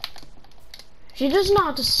 She doesn't know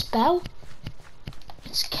how to spell.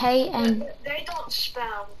 It's KN. They don't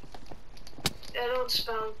spell. They don't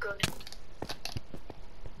spell good.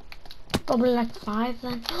 Probably like 5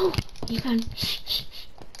 then. Oh, Ethan. Shh.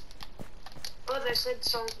 Well, they said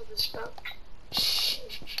song for the spell. Shh.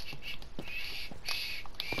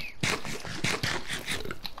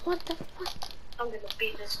 What the fuck? I'm gonna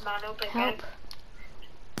beat this man up again. Help.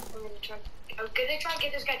 I'm gonna try and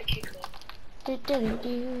get this guy to kick me.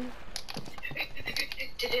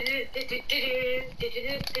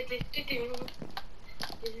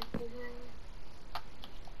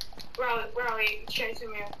 Rally, he's chasing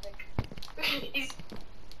me, I think. He's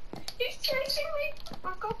chasing me.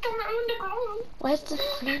 I've got them underground. Where's the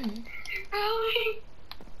flint? Rally.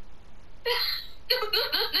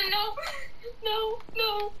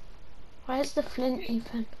 No. Where's the flint,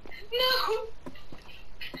 Ethan? No.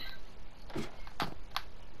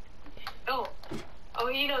 Oh,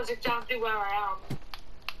 he knows exactly where I am.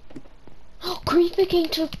 Oh, Creeper King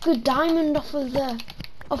took the diamond off of the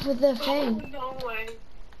thing. Oh, no way.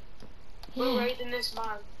 Yeah. We're raiding this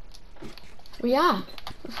man. We are.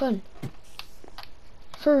 For fun.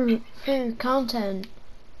 For content.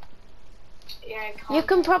 Yeah, You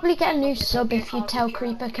can probably get a new sub if you tell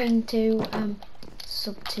Creeper King to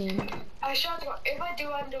sub to you. I should. If I do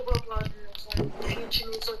end up uploading this, future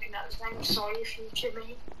me's looking at this. I'm sorry, future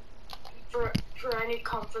me, for any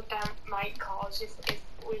conflict that might cause if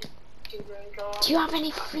we do really go on. Do you have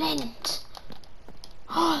any flint?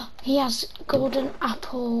 Oh, he has golden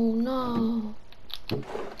apple. No. I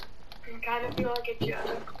kind of feel like a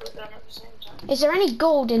jerk, but then at the same time. Is there any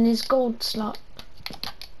gold in his gold slot?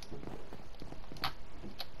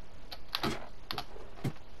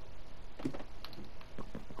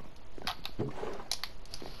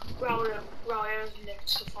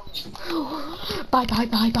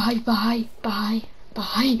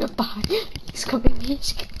 Bye. He's coming.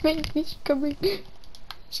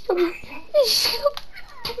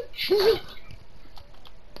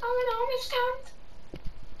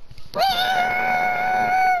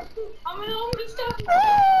 I'm an almost done.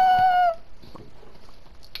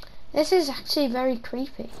 This is actually very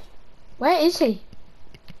creepy. Where is he?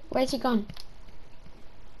 Where's he gone?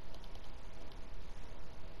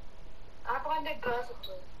 I find it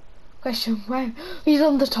perfectly. Question, where? He's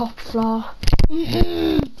on the top floor.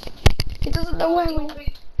 He doesn't know where we... Want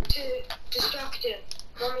me to distract him?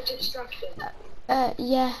 Want me to distract him?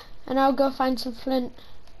 Yeah. And I'll go find some flint.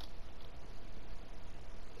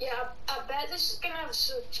 Yeah, I bet this is gonna have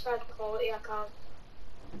such bad quality, I can't.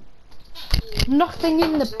 Nothing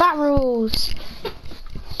in the barrels.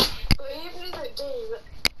 But even if it did,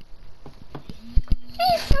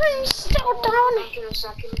 Ethan's still down. back in a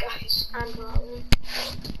second, guys. And Raleigh.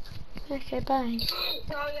 Okay, bye.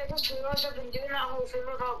 No, yeah, just realised I've been doing that whole thing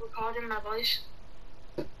without recording my voice.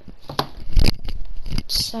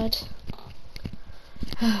 Sad.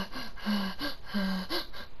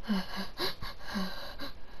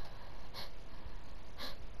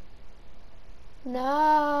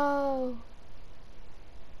 No.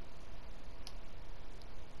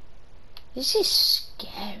 This is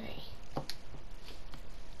scary.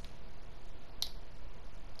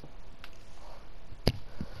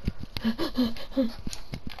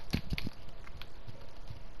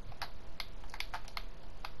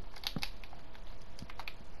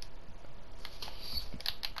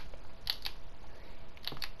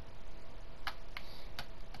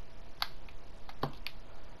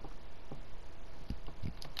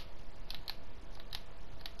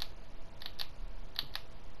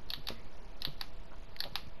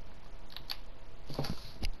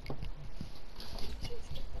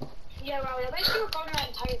 Yeah, Raleigh, I basically recorded that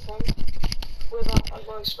entire thing without my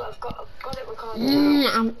voice, but I've got it recorded.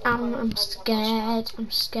 I'm scared. I'm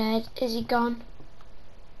scared. Is he gone?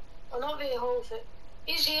 Well, not the whole thing.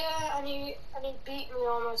 He's here and he beat me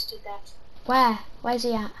almost to death. Where? Where's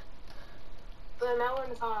he at? The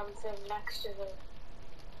melon farm thing next to the.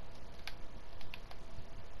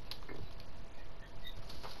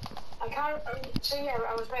 I can't. So yeah,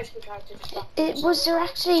 I was basically trying to distract him, Was so there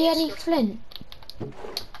actually any stuff. flint?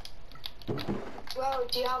 Well,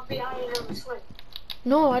 do you have the iron and the flint?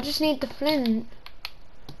 No, I just need the flint.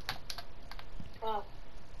 Well,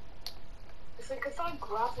 if we could find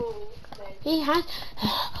gravel, then. He had.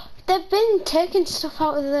 They've been taking stuff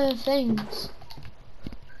out of the things.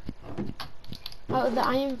 Out of the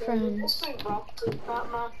iron It's frames. been robbed with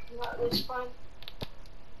that man at this point.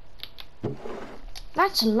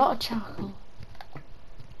 That's a lot of charcoal.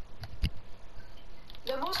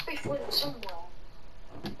 There must be flint somewhere.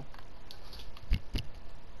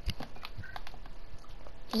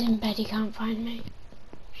 He's in bed, he can't find me.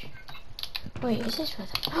 Wait, is this where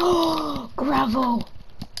the... Oh, gravel!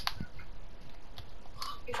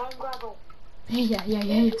 You found gravel. Yeah.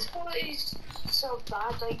 This quality's so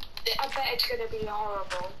bad, like, I bet it's gonna be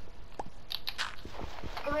horrible.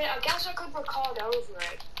 I mean, I guess I could record over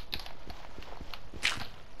it.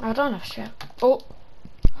 I don't have shit. Oh!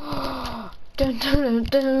 Dun.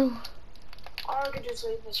 Or I could just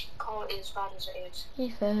leave this quality as bad as it is.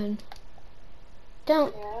 Ethan.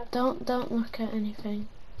 Don't Yeah. look at anything.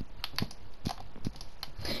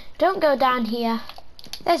 Don't go down here.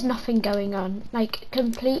 There's nothing going on. Like,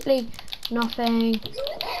 completely nothing.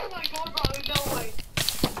 Oh my god, Riley, no way.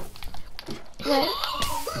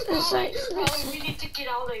 Riley, we need to get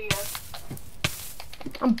out of here.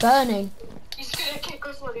 I'm burning. He's gonna kick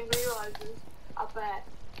us when he realizes. I bet.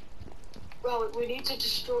 Well, we need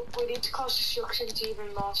to cause destruction to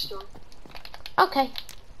even more stuff. Okay.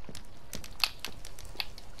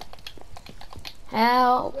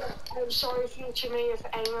 Help. I'm sorry, future me, if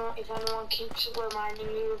anyone keeps reminding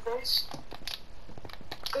you of this.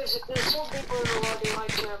 Because there's some people in the world who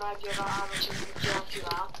like to remind you about how much of a jerk you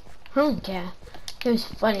are. I don't care. It was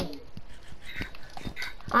funny.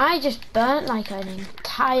 I just burnt like an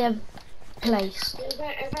entire place. If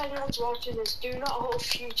anyone's watching this, do not hold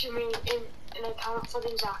future me in account for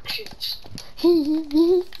these actions.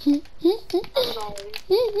 I'm sorry.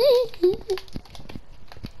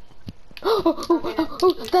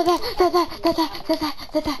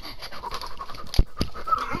 They're there.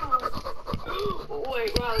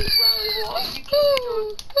 Wait, Riley, what have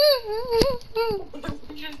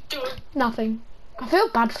you just done? Nothing. I feel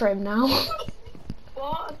bad for him now.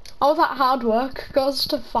 What? All that hard work goes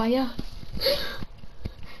to fire.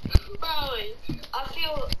 Riley, I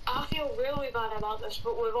feel really bad about this,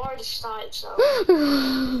 but we've already started, so.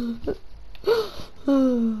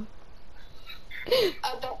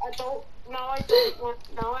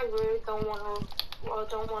 Now I really don't want to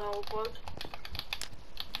upload.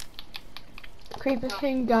 Creeper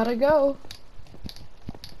thing gotta go.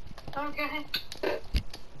 Okay.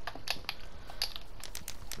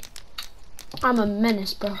 I'm a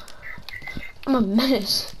menace, bro. I'm a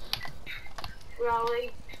menace.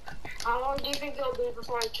 Riley, how long do you think it'll be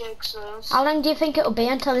before I kick this? How long do you think it'll be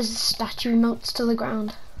until his statue melts to the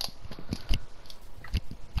ground?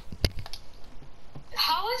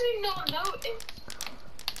 How has he not noticed?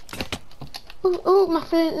 Ooh, my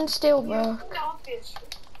flint and steel, bro. Obviously.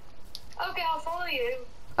 Okay, I'll follow you.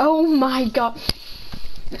 Oh my god.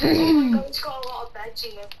 It's got a lot of beds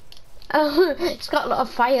here. Oh, it's got a lot of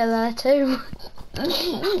fire there too.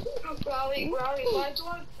 Rally, why do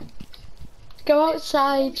I... Go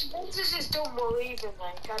outside. Once this is done, we're leaving,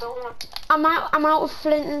 like, I don't want... I'm out of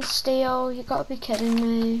flint and steel. You gotta be kidding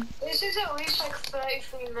me. This is at least like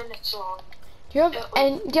 33 minutes long. Do you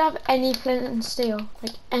have any flint and steel?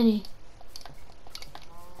 Like any?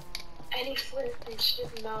 Any flint and steel?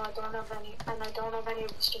 No, I don't have any, and I don't have any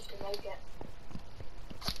of the stuff to make it.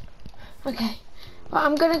 Okay. Well,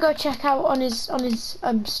 I'm gonna go check out on his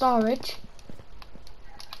storage.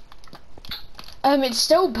 It's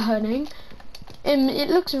still burning. It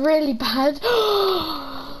looks really bad.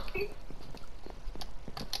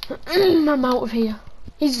 I'm out of here.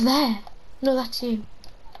 He's there. No, that's you.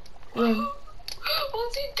 Rim.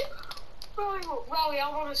 What's he doing? Rally, I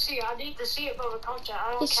want to see it. I need to see it for the content.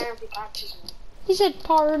 I don't care if he catches me. He said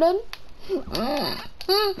pardon.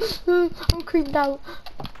 I'm creeped out.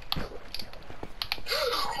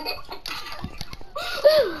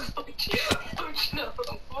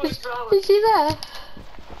 Is he there?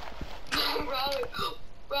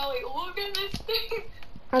 Rally, look at this thing.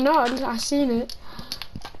 I know, I seen it.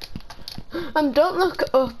 Don't look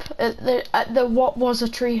up at the what was a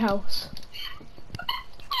treehouse.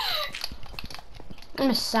 I'm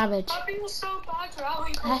a savage. I feel so bad,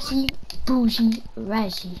 Rally. Classy, bougie,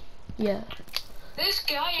 Reggie. Yeah. This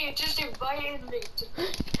guy just invited me to...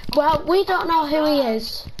 Well, we don't know who he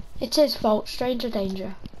is. It's his fault. Stranger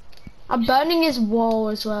danger. I'm burning his wall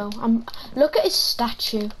as well. Look at his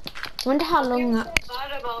statue. I wonder how long that. So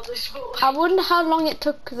bad about this, but I wonder how long it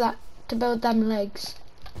took that to build them legs.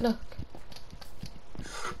 Look.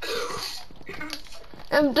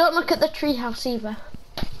 Don't look at the treehouse either.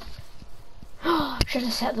 Should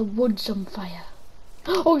have set the woods on fire.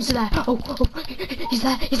 Oh, he's there. Oh, he's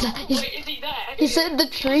there. Wait, is he there? He's in the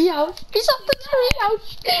treehouse. He's at the treehouse.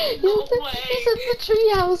 He's at the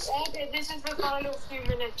treehouse. Okay, this is the final few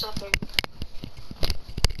minutes, I think.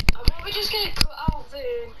 I'm probably just gonna cut out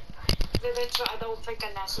the bits that I don't think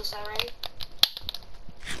are necessary.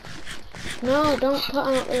 No, don't put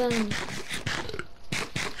out them.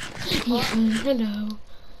 Ethan, hello.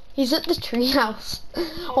 He's at the treehouse.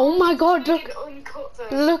 Oh my God!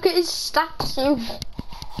 Look at his statue.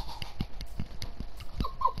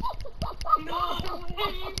 No.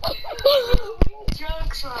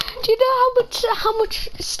 Jokes, man. Do you know how much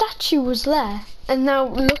statue was there? And now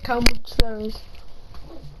look how much there is.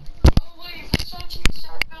 Oh wait, the statue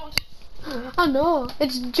started building. I know.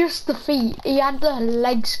 It's just the feet. He had the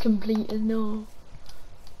legs completed. No.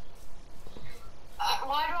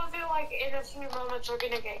 Why do I feel like in a few moments we're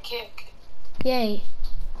gonna get kicked? Yay.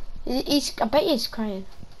 I bet he's crying.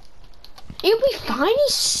 He'll be fine,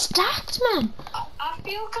 he's stacked, man. I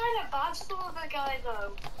feel kind of bad for the guy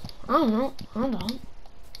though. I don't know.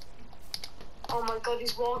 Oh my God,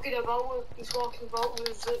 he's walking about with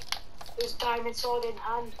his diamond sword in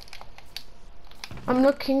hand. I'm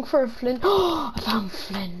looking for a flint. Oh, I found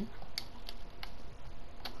flint.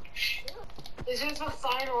 This is the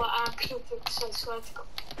final act of the sweat.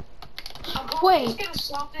 Wait. I'm gonna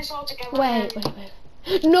stop this all together. Wait.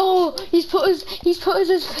 No, he's put us as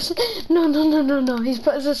no. He's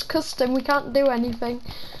put us as custom. We can't do anything.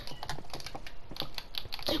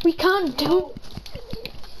 We can't do.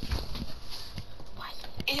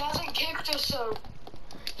 He hasn't kicked us, so.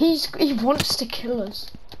 He wants to kill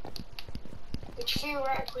us. Which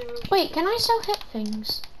theoretically. Wait, can I still hit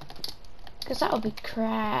things? Because that would be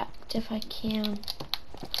cracked if I can.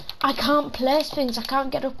 I can't place things. I can't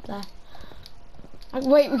get up there.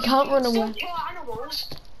 Wait, we can't run away. Kill animals.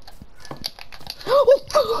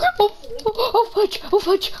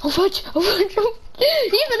 Fudge.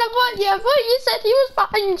 Even I thought you said he was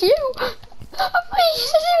behind you. I thought you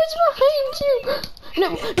said he was behind you. No,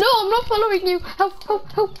 I'm not following you. Help. Help,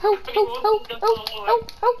 Ethan, help.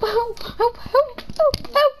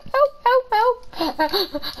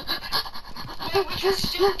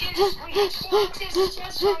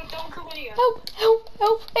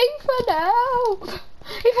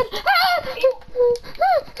 Ethan,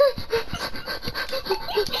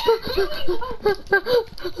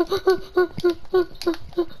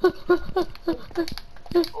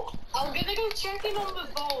 I'm gonna go check in on the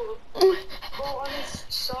boat. Oh, I'm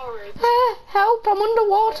sorry. Help, I'm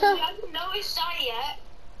underwater. I haven't noticed that yet.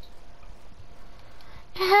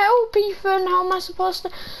 Help, Ethan, how am I supposed to...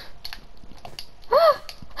 Help!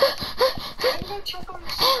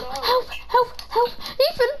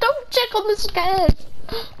 Ethan, don't check on the stairs.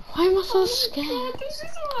 Why am I so scared? God, this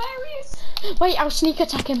is hilarious. Wait, I'll sneak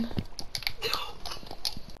attack him.